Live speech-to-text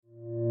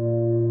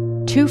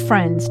Two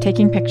friends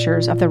taking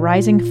pictures of the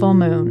rising full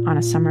moon on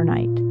a summer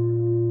night.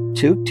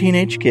 Two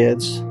teenage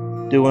kids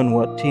doing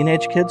what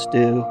teenage kids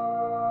do.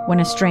 When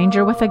a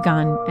stranger with a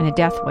gun and a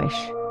death wish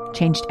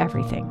changed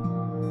everything.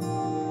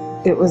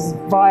 It was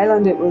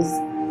violent, it was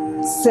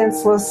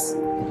senseless,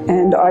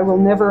 and I will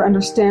never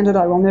understand it,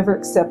 I will never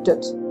accept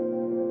it.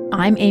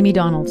 I'm Amy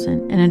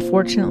Donaldson, and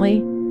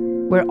unfortunately,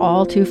 we're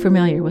all too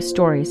familiar with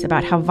stories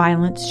about how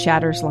violence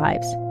shatters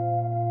lives.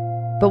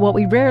 But what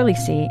we rarely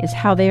see is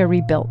how they are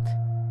rebuilt.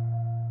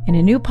 In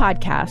a new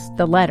podcast,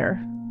 The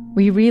Letter,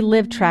 we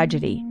relive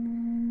tragedy,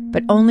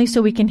 but only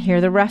so we can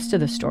hear the rest of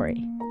the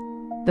story.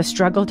 The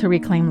struggle to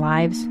reclaim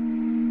lives,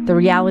 the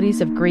realities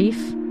of grief,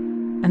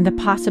 and the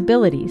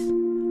possibilities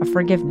of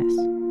forgiveness.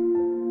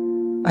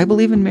 I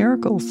believe in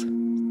miracles.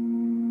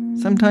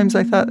 Sometimes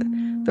I thought,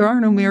 there are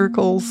no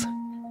miracles.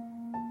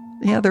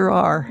 Yeah, there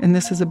are, and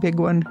this is a big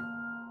one.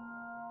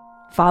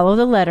 Follow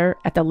The Letter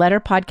at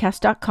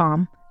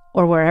theletterpodcast.com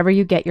or wherever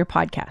you get your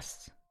podcasts.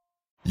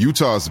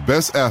 Utah's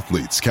best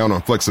athletes count on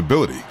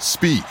flexibility,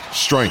 speed,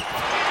 strength.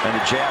 And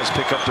the Jazz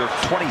pick up their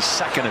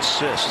 22nd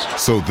assist.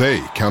 So they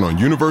count on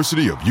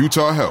University of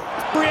Utah Health.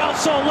 Real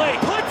Soleil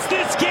puts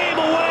this game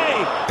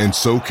away. And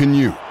so can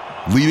you.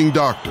 Leading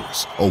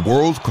doctors, a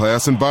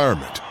world-class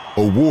environment,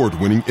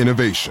 award-winning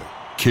innovation,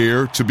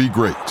 care to be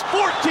great.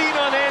 14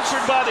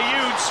 unanswered by the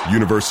Utes.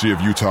 University of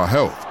Utah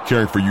Health,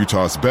 caring for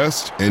Utah's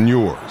best and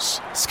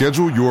yours.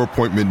 Schedule your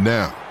appointment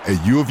now at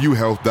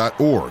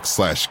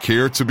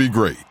uofuhealth.org/care to be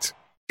great.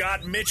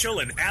 Scott Mitchell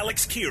and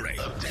Alex Kirre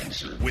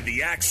with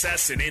the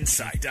access and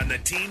insight on the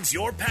teams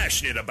you're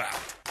passionate about.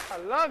 I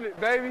love it,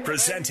 baby.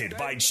 Presented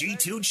by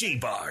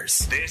G2G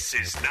Bars. This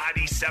is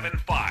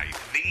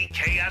 97.5, the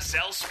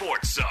KSL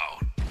Sports Zone.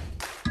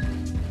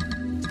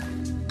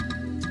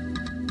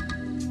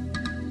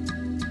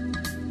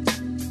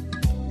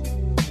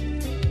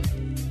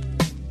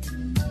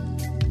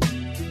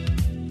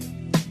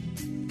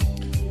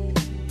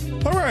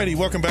 Alrighty,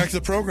 welcome back to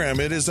the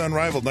program. It is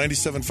Unrivaled,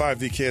 97.5,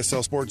 the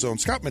KSL Sports Zone.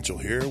 Scott Mitchell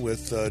here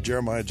with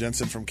Jeremiah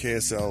Jensen from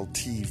KSL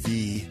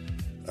TV.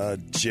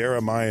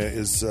 Jeremiah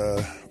is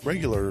a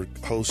regular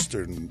host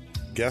and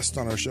guest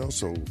on our show,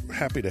 so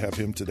happy to have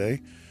him today.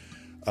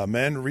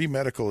 Men Re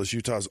Medical is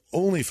Utah's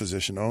only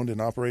physician-owned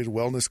and operated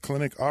wellness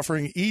clinic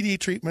offering ED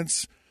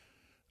treatments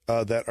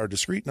that are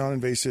discreet,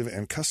 non-invasive,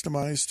 and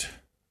customized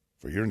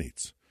for your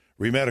needs.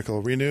 Re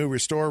Medical, renew,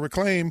 restore,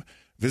 reclaim.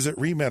 Visit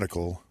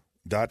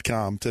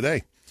remedical.com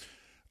today.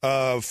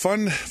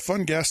 Fun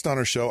guest on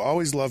our show.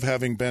 Always love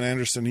having Ben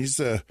Anderson. He's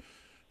a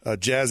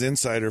Jazz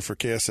insider for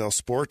KSL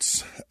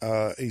Sports.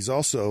 He's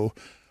also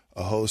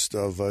a host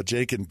of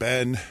Jake and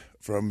Ben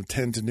from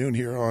 10 to noon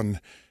here on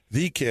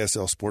the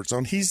KSL Sports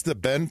Zone. He's the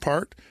Ben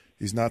part.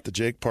 He's not the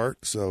Jake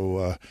part.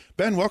 So,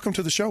 Ben, welcome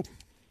to the show.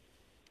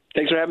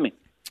 Thanks for having me.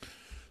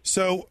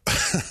 So,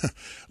 a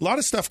lot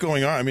of stuff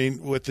going on. I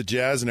mean, with the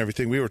Jazz and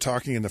everything. We were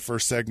talking in the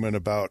first segment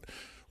about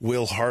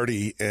Will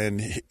Hardy and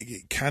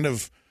he kind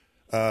of,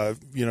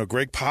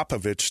 Greg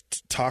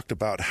Popovich talked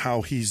about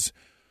how he's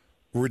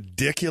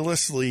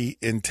ridiculously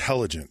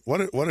intelligent.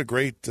 What a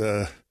great,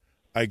 kudo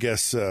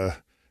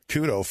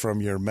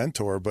from your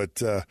mentor.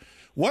 But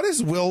what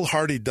has Will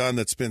Hardy done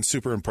that's been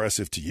super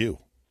impressive to you?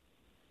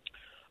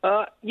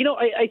 I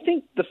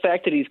think the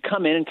fact that he's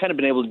come in and kind of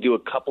been able to do a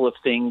couple of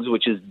things,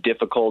 which is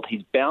difficult.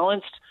 He's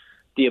balanced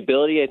the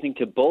ability, I think,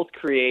 to both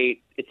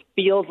create, it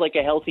feels like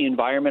a healthy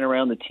environment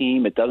around the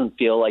team. It doesn't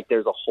feel like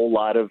there's a whole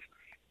lot of,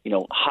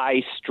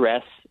 high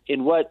stress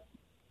in what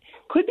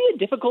could be a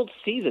difficult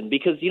season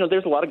because,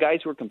 there's a lot of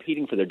guys who are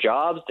competing for their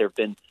jobs. There have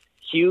been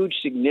huge,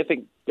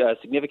 significant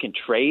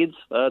trades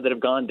that have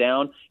gone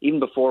down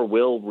even before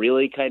Will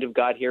really kind of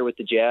got here with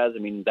the Jazz. I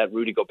mean, that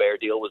Rudy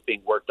Gobert deal was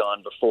being worked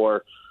on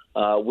before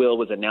Will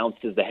was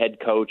announced as the head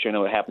coach. I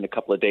know it happened a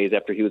couple of days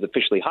after he was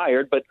officially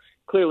hired, but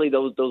clearly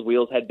those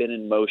wheels had been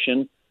in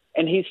motion.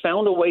 And he's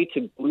found a way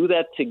to glue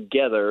that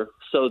together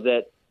so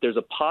that there's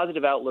a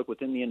positive outlook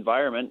within the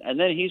environment. And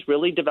then he's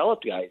really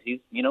developed guys. He's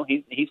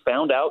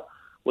found out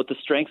what the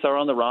strengths are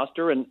on the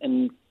roster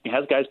and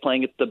has guys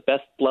playing at the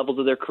best levels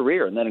of their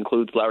career. And that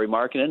includes Lauri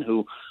Markkanen,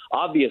 who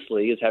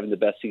obviously is having the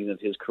best season of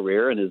his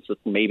career and is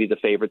maybe the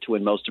favorite to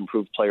win Most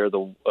Improved Player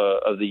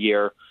of the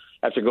year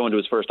after going to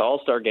his first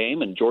All-Star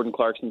game. And Jordan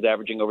Clarkson's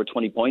averaging over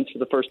 20 points for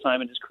the first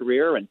time in his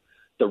career. And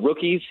the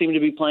rookies seem to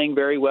be playing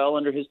very well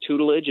under his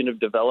tutelage and have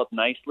developed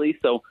nicely.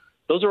 So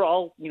those are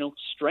all,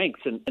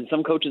 strengths. And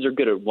some coaches are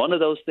good at one of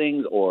those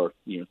things or,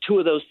 two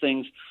of those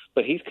things.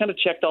 But he's kind of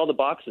checked all the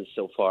boxes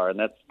so far. And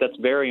that's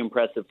very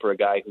impressive for a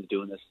guy who's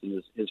doing this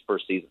in his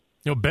first season.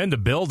 Ben, to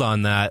build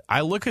on that,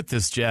 I look at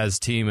this Jazz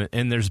team,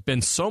 and there's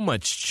been so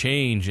much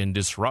change and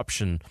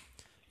disruption.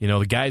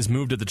 The guys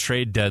moved at the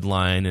trade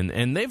deadline,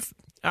 and they've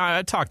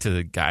I talked to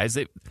the guys.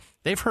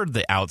 They've heard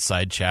the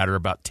outside chatter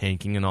about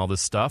tanking and all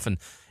this stuff, and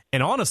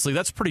honestly,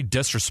 that's pretty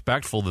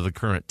disrespectful to the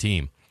current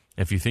team,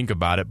 if you think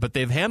about it. But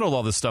they've handled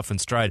all this stuff in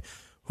stride.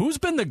 Who's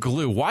been the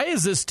glue? Why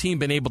has this team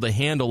been able to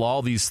handle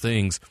all these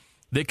things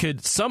that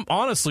could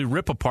honestly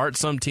rip apart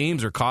some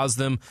teams or cause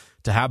them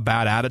to have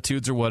bad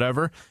attitudes or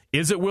whatever?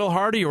 Is it Will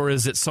Hardy or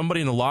is it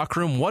somebody in the locker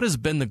room? What has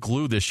been the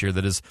glue this year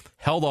that has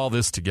held all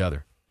this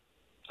together?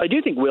 I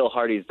do think Will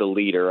Hardy's the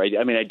leader.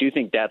 I mean, I do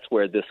think that's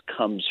where this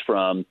comes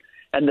from.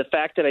 And the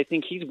fact that I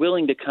think he's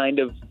willing to kind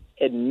of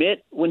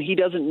admit when he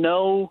doesn't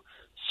know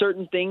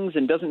certain things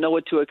and doesn't know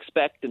what to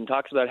expect and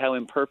talks about how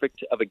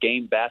imperfect of a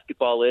game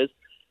basketball is.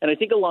 And I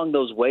think along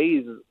those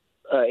ways,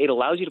 it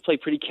allows you to play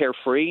pretty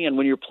carefree. And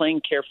when you're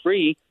playing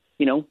carefree,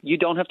 you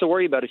don't have to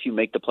worry about if you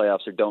make the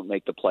playoffs or don't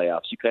make the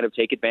playoffs. You kind of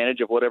take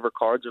advantage of whatever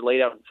cards are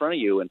laid out in front of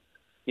you. And,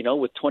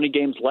 with 20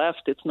 games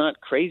left, it's not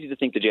crazy to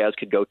think the Jazz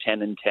could go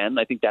 10-10.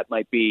 I think that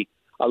might be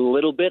a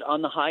little bit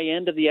on the high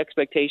end of the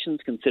expectations,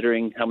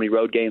 considering how many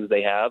road games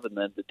they have and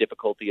then the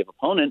difficulty of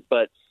opponent.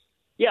 But,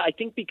 yeah, I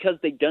think because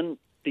they didn't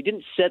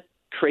set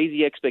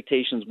crazy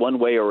expectations one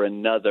way or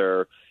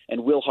another,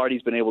 and Will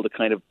Hardy's been able to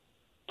kind of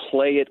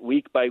play it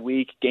week by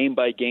week, game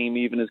by game,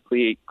 even as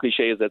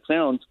cliche as that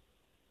sounds,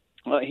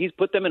 he's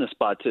put them in a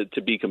spot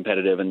to be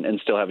competitive and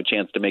still have a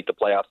chance to make the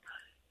playoffs.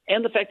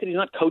 And the fact that he's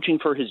not coaching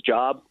for his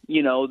job,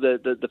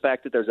 the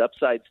fact that there's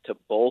upsides to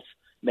both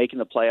making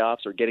the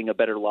playoffs or getting a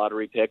better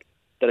lottery pick,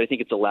 that I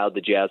think it's allowed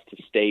the Jazz to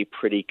stay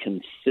pretty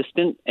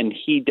consistent. And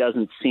he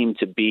doesn't seem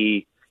to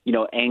be,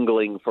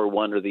 angling for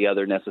one or the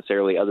other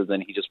necessarily, other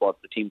than he just wants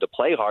the team to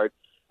play hard.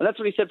 And that's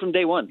what he said from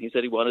day one. He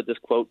said he wanted this,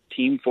 quote,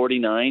 Team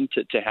 49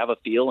 to have a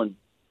feel and,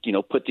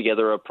 put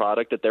together a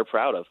product that they're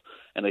proud of.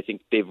 And I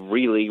think they've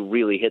really,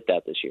 really hit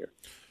that this year.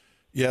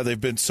 Yeah,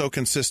 they've been so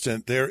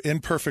consistent. They're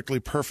imperfectly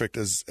perfect,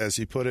 as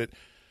he put it.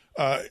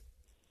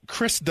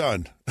 Chris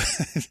Dunn,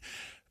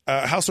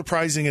 how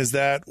surprising is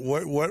that?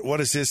 What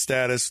is his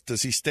status?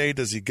 Does he stay?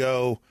 Does he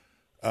go?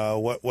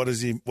 What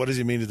does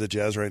he mean to the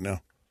Jazz right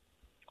now?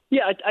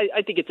 Yeah,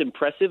 I think it's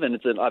impressive, and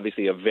it's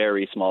obviously a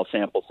very small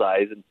sample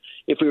size. And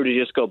if we were to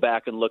just go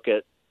back and look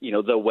at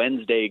the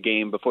Wednesday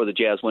game before the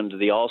Jazz went into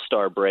the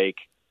All-Star break,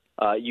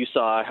 you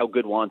saw how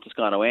good Juan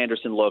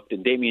Toscano-Anderson looked,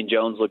 and Damian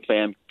Jones looked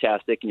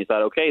fantastic, and you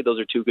thought, okay, those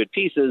are two good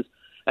pieces.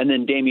 And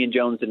then Damian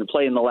Jones didn't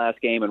play in the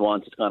last game, and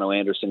Juan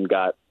Toscano-Anderson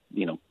got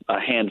a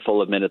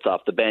handful of minutes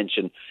off the bench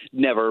and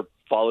never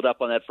followed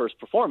up on that first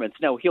performance.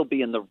 Now, he'll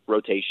be in the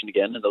rotation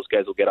again, and those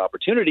guys will get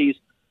opportunities.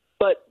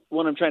 But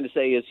what I'm trying to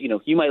say is,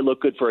 you might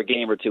look good for a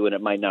game or two, and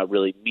it might not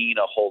really mean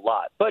a whole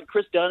lot. But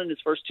Chris Dunn in his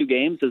first two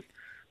games has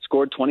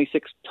scored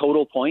 26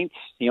 total points.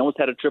 He almost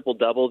had a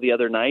triple-double the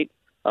other night.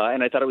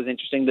 And I thought it was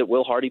interesting that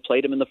Will Hardy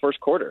played him in the first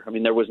quarter. I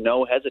mean, there was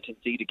no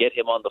hesitancy to get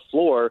him on the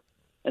floor,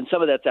 and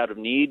some of that's out of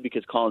need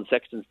because Colin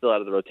Sexton's still out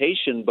of the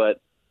rotation.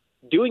 But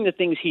doing the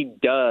things he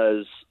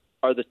does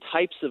are the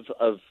types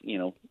of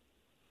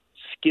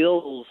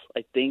skills,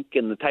 I think,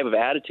 and the type of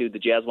attitude the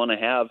Jazz want to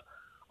have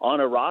on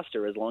a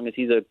roster, as long as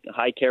he's a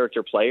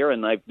high-character player,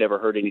 and I've never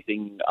heard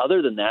anything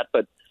other than that.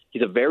 But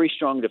he's a very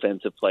strong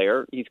defensive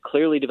player. He's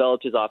clearly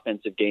developed his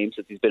offensive game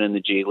since he's been in the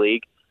G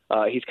League.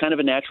 He's kind of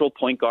a natural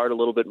point guard a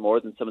little bit more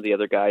than some of the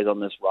other guys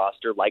on this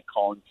roster, like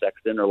Colin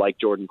Sexton or like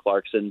Jordan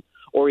Clarkson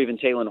or even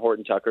Talen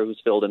Horton-Tucker,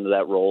 who's filled into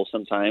that role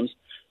sometimes.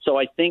 So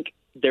I think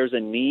there's a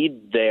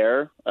need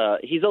there.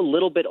 He's a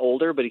little bit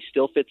older, but he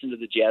still fits into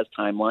the Jazz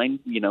timeline.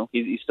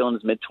 He's still in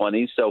his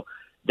mid-20s, so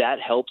that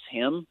helps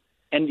him.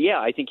 And, yeah,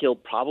 I think he'll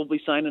probably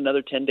sign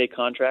another 10-day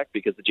contract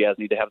because the Jazz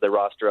need to have their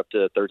roster up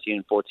to 13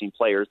 and 14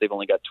 players. They've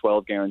only got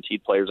 12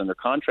 guaranteed players under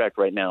contract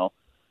right now.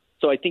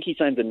 So I think he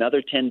signs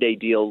another 10-day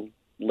deal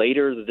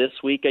later this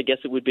week, I guess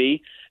it would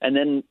be. And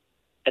then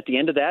at the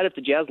end of that, if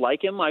the Jazz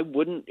like him,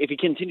 if he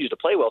continues to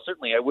play well,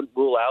 certainly I wouldn't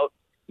rule out,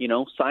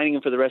 signing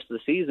him for the rest of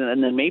the season,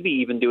 and then maybe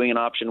even doing an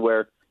option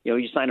where,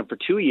 you sign him for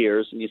 2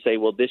 years and you say,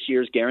 well, this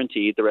year's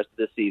guaranteed the rest of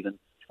this season.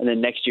 And then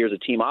next year's a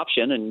team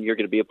option, and you're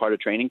going to be a part of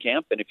training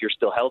camp. And if you're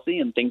still healthy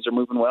and things are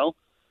moving well,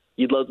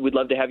 we'd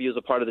love to have you as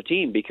a part of the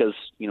team because,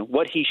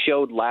 what he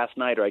showed last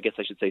night, or I guess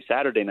I should say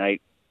Saturday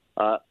night,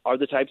 are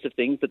the types of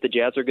things that the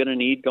Jazz are going to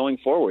need going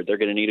forward. They're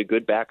going to need a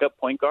good backup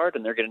point guard,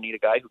 and they're going to need a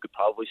guy who could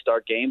probably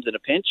start games in a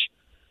pinch.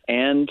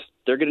 And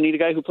they're going to need a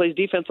guy who plays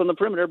defense on the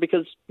perimeter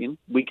because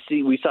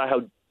we saw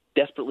how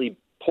desperately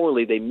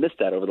poorly they missed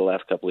that over the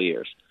last couple of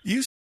years.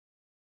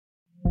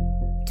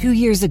 2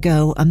 years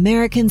ago,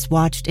 Americans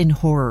watched in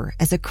horror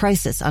as a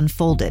crisis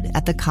unfolded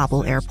at the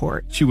Kabul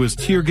airport. She was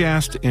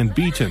tear-gassed and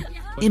beaten.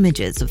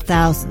 Images of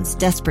thousands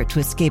desperate to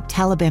escape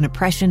Taliban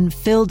oppression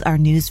filled our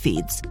news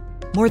feeds.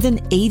 More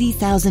than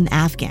 80,000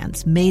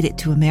 Afghans made it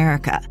to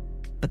America.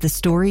 But the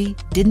story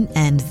didn't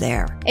end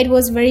there. It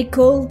was very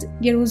cold.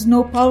 There was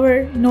no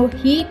power, no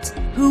heat.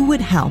 Who would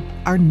help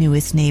our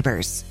newest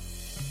neighbors?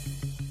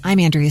 I'm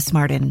Andrea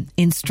Smartin.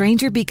 In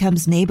Stranger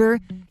Becomes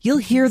Neighbor, you'll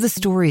hear the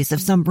stories of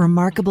some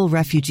remarkable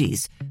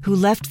refugees who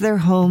left their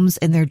homes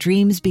and their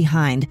dreams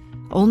behind,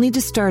 only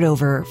to start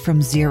over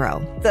from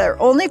zero.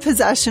 Their only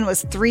possession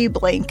was 3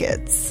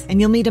 blankets. And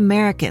you'll meet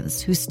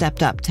Americans who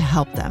stepped up to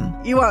help them.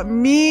 You want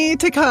me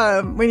to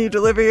come when you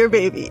deliver your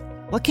baby.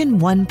 What can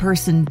one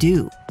person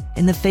do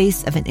in the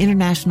face of an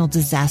international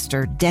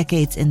disaster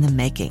decades in the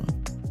making?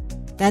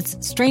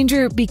 That's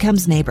Stranger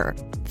Becomes Neighbor.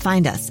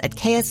 Find us at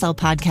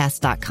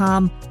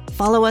kslpodcast.com.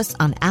 follow us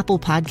on Apple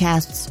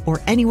Podcasts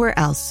or anywhere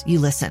else you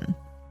listen.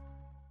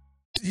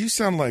 You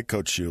sound like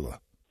Coach Shula.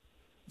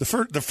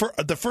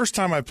 The first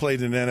time I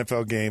played an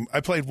NFL game,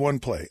 I played one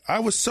play. I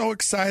was so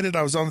excited.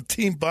 I was on the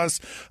team bus.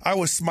 I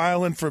was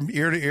smiling from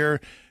ear to ear,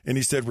 and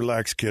he said,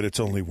 "Relax, kid. It's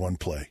only one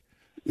play."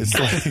 It's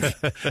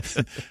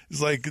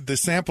like the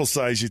sample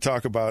size you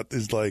talk about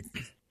is like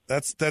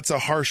that's a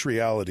harsh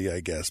reality,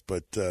 I guess.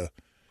 But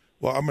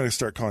well, I'm going to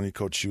start calling you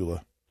Coach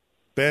Shula.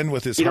 Ben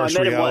with his harsh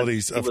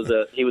realities.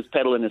 He was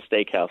peddling his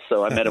steakhouse,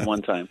 so I met him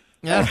one time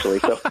actually.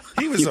 So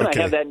he was okay.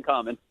 I have that in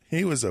common.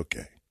 He was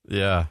okay.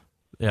 Yeah.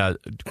 Yeah,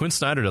 Quinn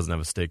Snyder doesn't have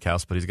a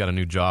steakhouse, but he's got a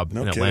new job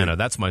in Atlanta.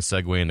 That's my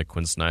segue into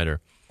Quinn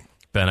Snyder.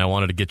 Ben, I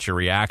wanted to get your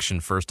reaction,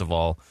 first of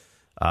all,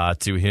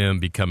 to him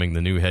becoming the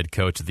new head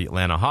coach of the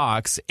Atlanta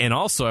Hawks. And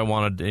also I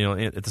wanted,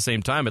 at the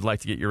same time, I'd like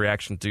to get your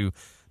reaction to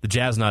the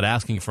Jazz not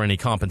asking for any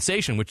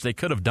compensation, which they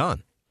could have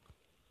done.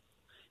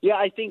 Yeah,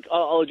 I think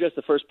I'll address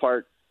the first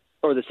part,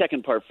 or the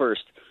second part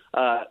first.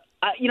 I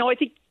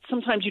think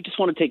sometimes you just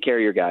want to take care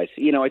of your guys.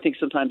 I think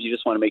sometimes you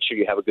just want to make sure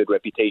you have a good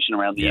reputation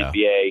around the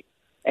NBA.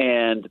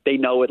 And they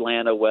know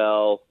Atlanta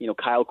well.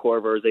 Kyle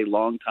Korver is a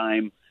long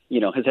time,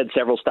 has had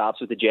several stops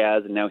with the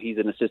Jazz, and now he's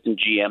an assistant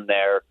GM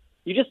there.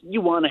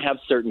 You want to have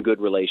certain good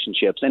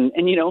relationships. And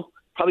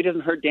probably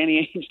doesn't hurt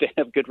Danny Ainge to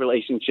have good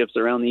relationships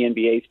around the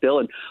NBA still.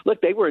 And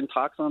look, they were in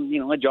talks on,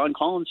 a John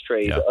Collins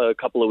trade a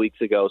couple of weeks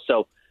ago.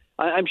 So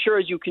I'm sure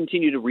as you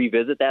continue to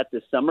revisit that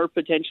this summer,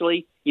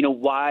 potentially,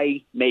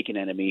 why make an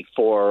enemy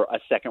for a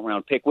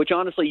second-round pick, which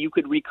honestly you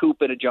could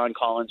recoup in a John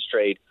Collins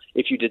trade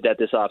if you did that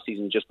this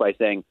offseason just by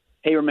saying,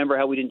 hey, remember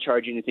how we didn't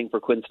charge anything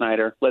for Quinn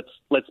Snyder?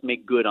 Let's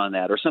make good on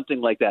that, or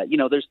something like that.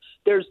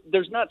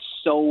 There's not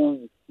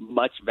so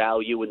much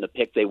value in the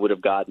pick they would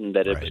have gotten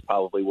that it's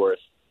probably worth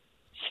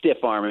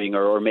stiff-arming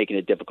or making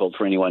it difficult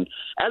for anyone.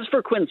 As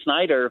for Quinn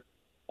Snyder,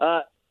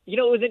 it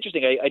was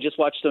interesting. I just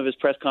watched some of his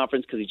press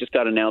conference because he just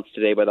got announced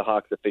today by the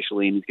Hawks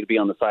officially, and he's going to be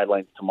on the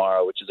sidelines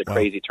tomorrow, which is a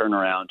crazy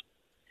turnaround.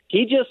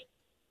 He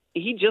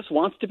just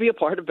wants to be a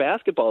part of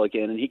basketball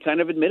again, and he kind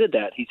of admitted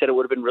that. He said it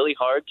would have been really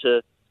hard to.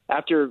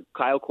 After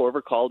Kyle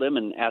Korver called him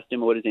and asked him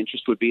what his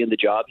interest would be in the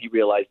job, he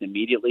realized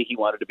immediately he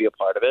wanted to be a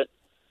part of it.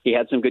 He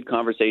had some good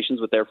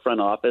conversations with their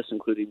front office,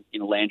 including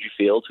Landry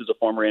Fields, who's a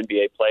former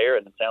NBA player,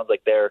 and it sounds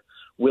like they're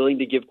willing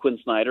to give Quinn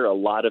Snyder a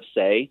lot of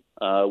say,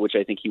 which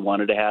I think he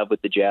wanted to have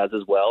with the Jazz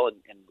as well, and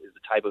is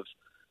the type of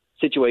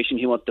situation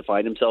he wants to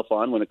find himself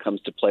on when it comes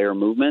to player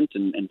movement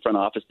and front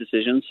office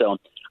decisions. So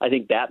I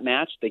think that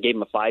matched. They gave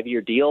him a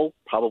 5-year deal,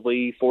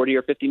 probably $40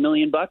 or $50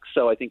 million.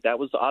 So I think that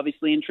was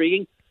obviously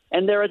intriguing.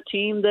 And they're a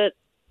team that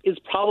is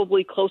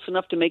probably close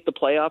enough to make the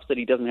playoffs that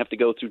he doesn't have to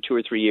go through 2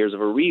 or 3 years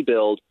of a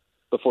rebuild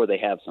before they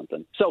have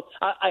something. So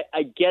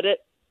I get it.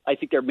 I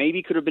think there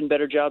maybe could have been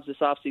better jobs this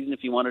offseason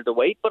if he wanted to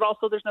wait, but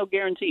also there's no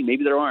guarantee.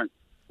 Maybe there aren't.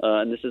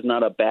 And this is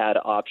not a bad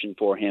option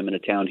for him in a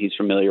town he's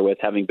familiar with,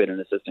 having been an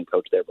assistant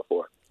coach there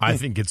before. I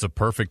think it's a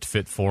perfect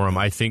fit for him.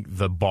 I think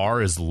the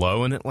bar is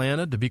low in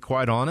Atlanta, to be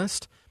quite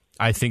honest.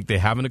 I think they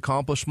haven't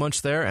accomplished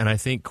much there, and I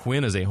think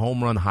Quinn is a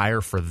home run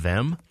hire for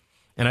them.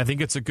 And I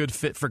think it's a good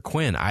fit for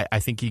Quinn. I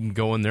think he can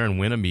go in there and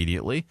win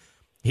immediately.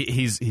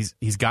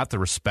 He's got the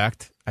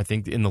respect, I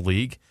think, in the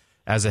league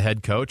as a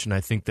head coach, and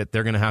I think that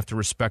they're going to have to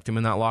respect him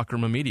in that locker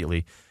room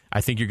immediately. I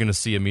think you're going to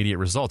see immediate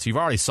results. You've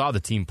already saw the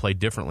team play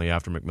differently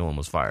after McMillan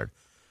was fired.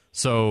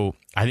 So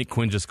I think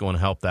Quinn just going to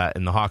help that,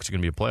 and the Hawks are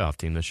going to be a playoff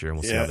team this year. And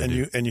we'll see how they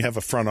do. You have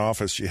a front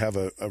office you have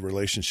a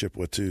relationship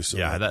with too. So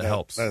that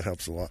helps. That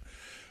helps a lot.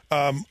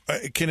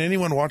 Can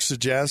anyone watch the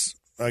Jazz?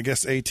 I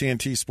guess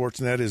AT&T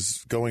Sportsnet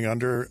is going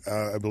under,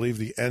 I believe,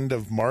 the end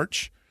of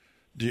March.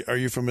 Are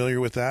you familiar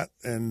with that?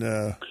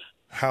 And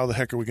how the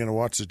heck are we going to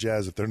watch the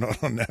Jazz if they're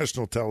not on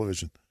national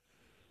television?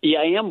 Yeah,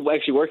 I am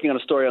actually working on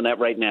a story on that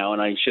right now,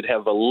 and I should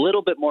have a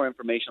little bit more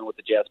information on what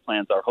the Jazz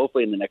plans are,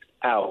 hopefully in the next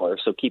hour.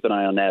 So keep an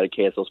eye on that at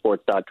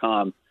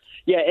KSLSports.com.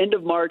 Yeah, end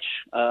of March,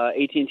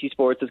 AT&T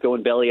Sports is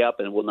going belly up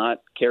and will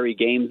not carry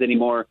games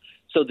anymore.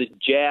 So the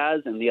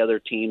Jazz and the other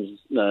teams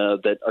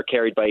that are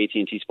carried by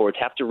AT&T Sports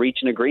have to reach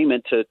an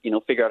agreement to,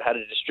 figure out how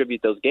to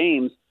distribute those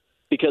games,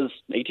 because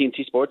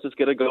AT&T Sports is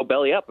going to go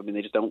belly up. I mean,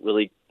 they just don't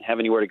really have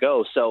anywhere to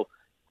go. So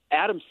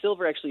Adam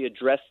Silver actually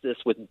addressed this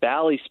with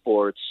Bally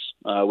Sports,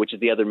 which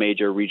is the other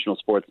major regional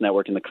sports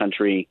network in the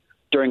country,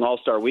 during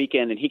All-Star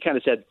Weekend. And he kind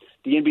of said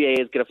the NBA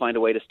is going to find a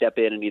way to step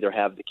in and either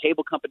have the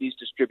cable companies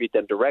distribute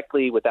them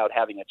directly without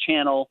having a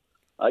channel.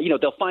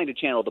 They'll find a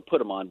channel to put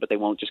them on, but they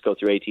won't just go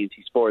through AT&T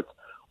Sports.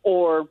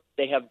 Or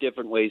they have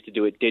different ways to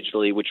do it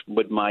digitally, which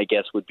my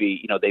guess would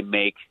be, they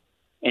make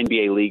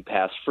NBA League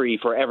Pass free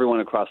for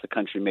everyone across the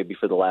country, maybe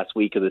for the last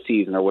week of the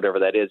season or whatever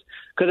that is,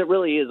 because it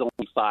really is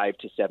only 5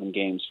 to 7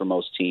 games for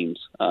most teams.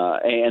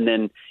 And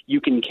then you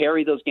can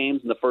carry those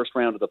games in the first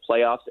round of the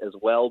playoffs as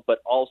well, but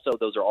also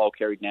those are all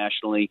carried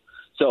nationally.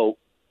 So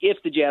if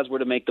the Jazz were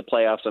to make the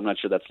playoffs, I'm not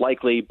sure that's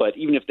likely, but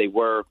even if they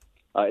were,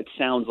 it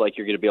sounds like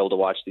you're going to be able to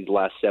watch these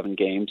last 7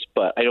 games,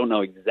 but I don't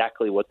know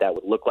exactly what that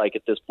would look like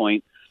at this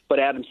point. But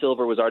Adam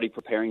Silver was already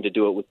preparing to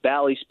do it with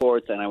Bally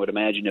Sports, and I would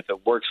imagine if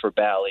it works for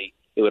Bally,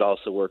 it would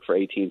also work for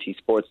AT&T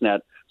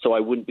Sportsnet. So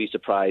I wouldn't be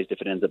surprised if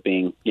it ends up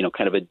being,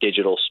 kind of a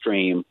digital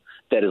stream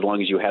that as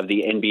long as you have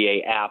the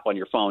NBA app on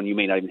your phone, you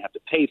may not even have to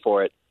pay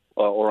for it,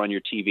 or on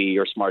your TV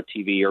or smart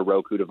TV or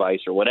Roku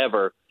device or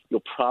whatever,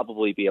 you'll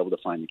probably be able to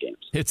find the games.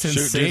 It's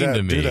insane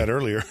to me. Do that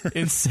earlier.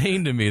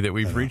 Insane to me that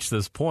we've reached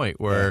this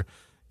point where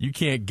you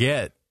can't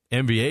get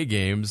NBA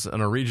games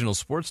on a regional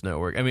sports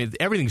network. I mean,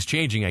 everything's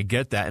changing. I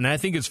get that, and I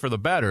think it's for the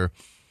better.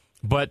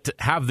 But to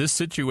have this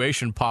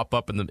situation pop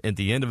up at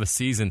the end of a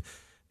season,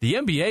 the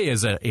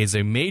NBA is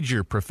a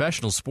major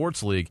professional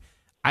sports league.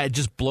 It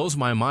just blows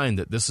my mind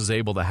that this is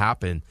able to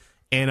happen,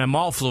 and I'm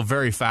also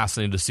very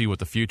fascinated to see what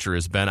the future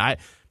is, Ben.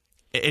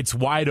 It's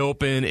wide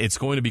open. It's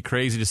going to be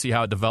crazy to see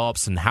how it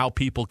develops and how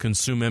people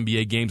consume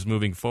NBA games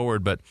moving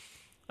forward. But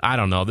I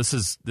don't know. This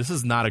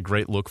is not a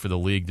great look for the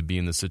league to be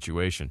in this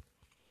situation.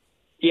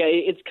 Yeah,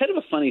 it's kind of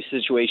a funny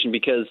situation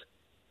because,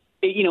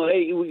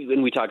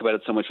 and we talk about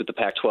it so much with the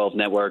Pac-12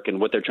 network and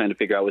what they're trying to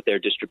figure out with their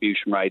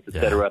distribution rights, et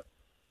cetera.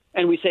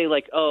 And we say,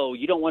 like, oh,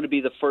 you don't want to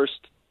be the first,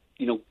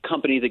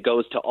 company that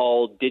goes to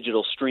all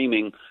digital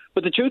streaming.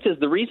 But the truth is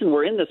the reason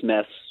we're in this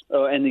mess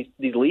and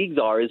these leagues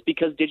is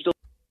because digital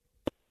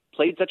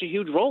played such a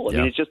huge role. I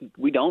mean, it's just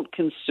we don't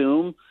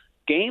consume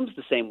games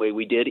the same way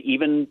we did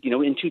even,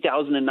 in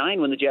 2009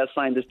 when the Jazz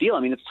signed this deal.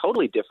 I mean, it's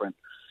totally different.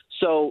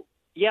 So,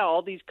 yeah,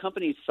 all these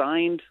companies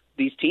signed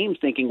these teams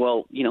thinking,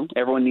 well,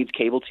 everyone needs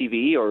cable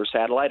TV or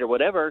satellite or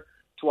whatever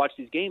to watch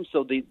these games.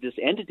 So this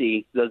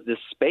entity, this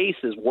space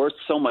is worth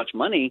so much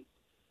money.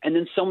 And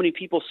then so many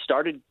people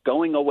started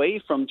going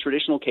away from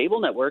traditional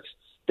cable networks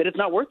that it's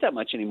not worth that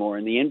much anymore.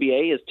 And the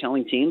NBA is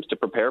telling teams to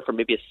prepare for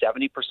maybe a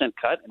 70%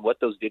 cut in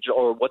what those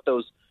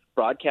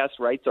broadcast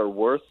rights are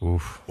worth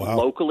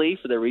locally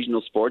for their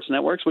regional sports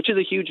networks, which is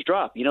a huge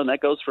drop. And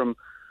that goes from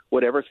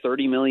whatever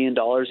 $30 million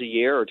a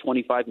year or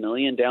 $25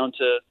 million down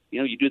to,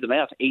 you do the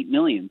math, $8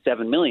 million,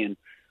 $7 million.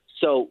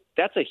 So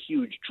that's a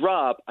huge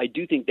drop. I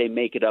do think they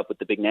make it up with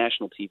the big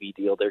national TV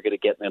deal they're going to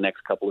get in the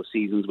next couple of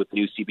seasons with the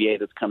new CBA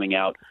that's coming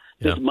out.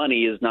 This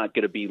money is not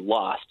going to be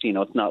lost.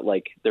 It's not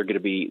like they're going to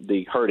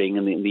be hurting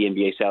and the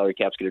NBA salary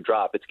cap's going to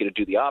drop. It's going to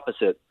do the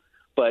opposite.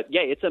 But,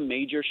 yeah, it's a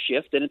major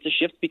shift, and it's a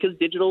shift because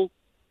digital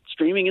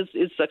streaming is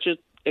such a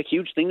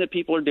huge thing that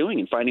people are doing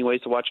and finding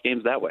ways to watch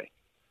games that way.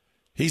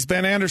 He's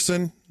Ben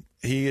Anderson.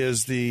 He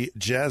is the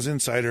Jazz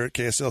Insider at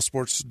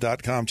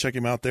KSLSports.com. Check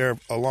him out there,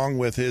 along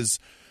with his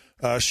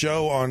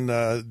show on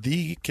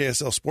the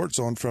KSL Sports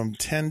Zone from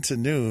 10 to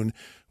noon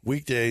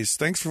weekdays.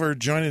 Thanks for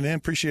joining in.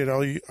 Appreciate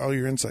all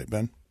your insight,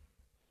 Ben.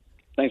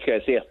 Thanks,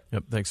 guys. See ya.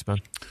 Yep, thanks, Ben.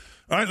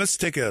 All right, let's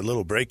take a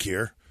little break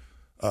here.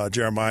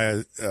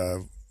 Jeremiah,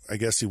 I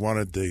guess he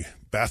wanted the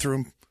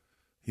bathroom.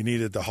 He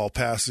needed the hall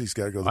pass. He's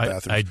got to go to the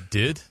bathroom. I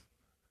did?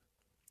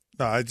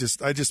 No, I just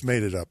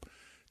made it up.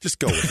 Just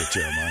go with it,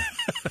 Jeremiah.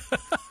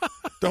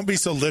 Don't be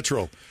so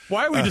literal.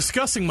 Why are we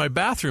discussing my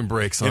bathroom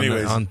breaks on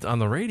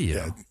the radio?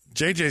 Yeah,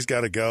 JJ's got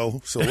to go,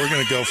 so we're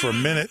going to go for a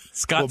minute.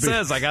 Scott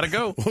says I got to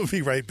go. We'll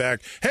be right back.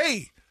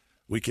 Hey,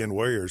 Weekend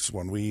Warriors,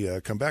 when we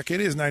come back.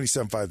 It is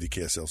 97.5, the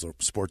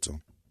KSL Sports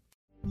Zone.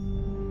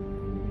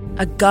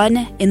 A gun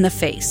in the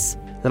face.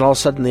 Then all of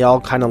a sudden, they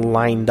all kind of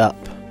lined up.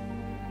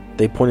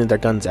 They pointed their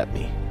guns at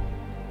me.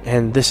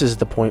 And this is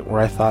the point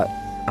where I thought,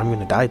 I'm going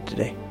to die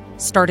today.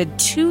 Started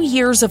 2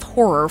 years of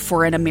horror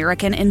for an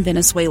American in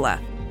Venezuela.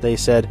 They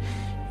said,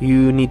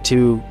 you need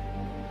to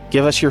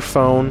give us your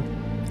phone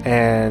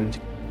and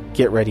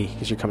get ready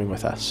because you're coming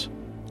with us.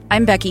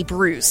 I'm Becky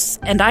Bruce,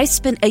 and I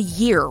spent a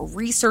year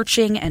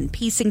researching and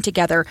piecing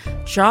together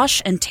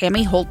Josh and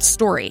Tammy Holt's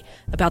story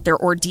about their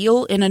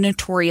ordeal in a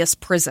notorious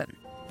prison.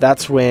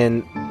 That's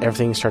when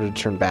everything started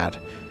to turn bad.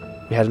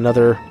 We had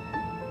another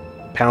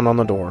pound on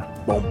the door.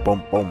 Boom,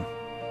 boom, boom.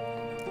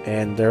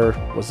 And there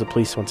was the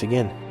police once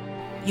again.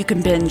 You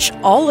can binge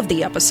all of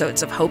the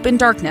episodes of Hope and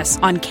Darkness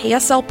on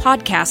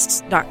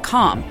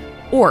KSLPodcasts.com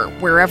or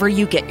wherever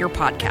you get your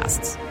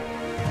podcasts.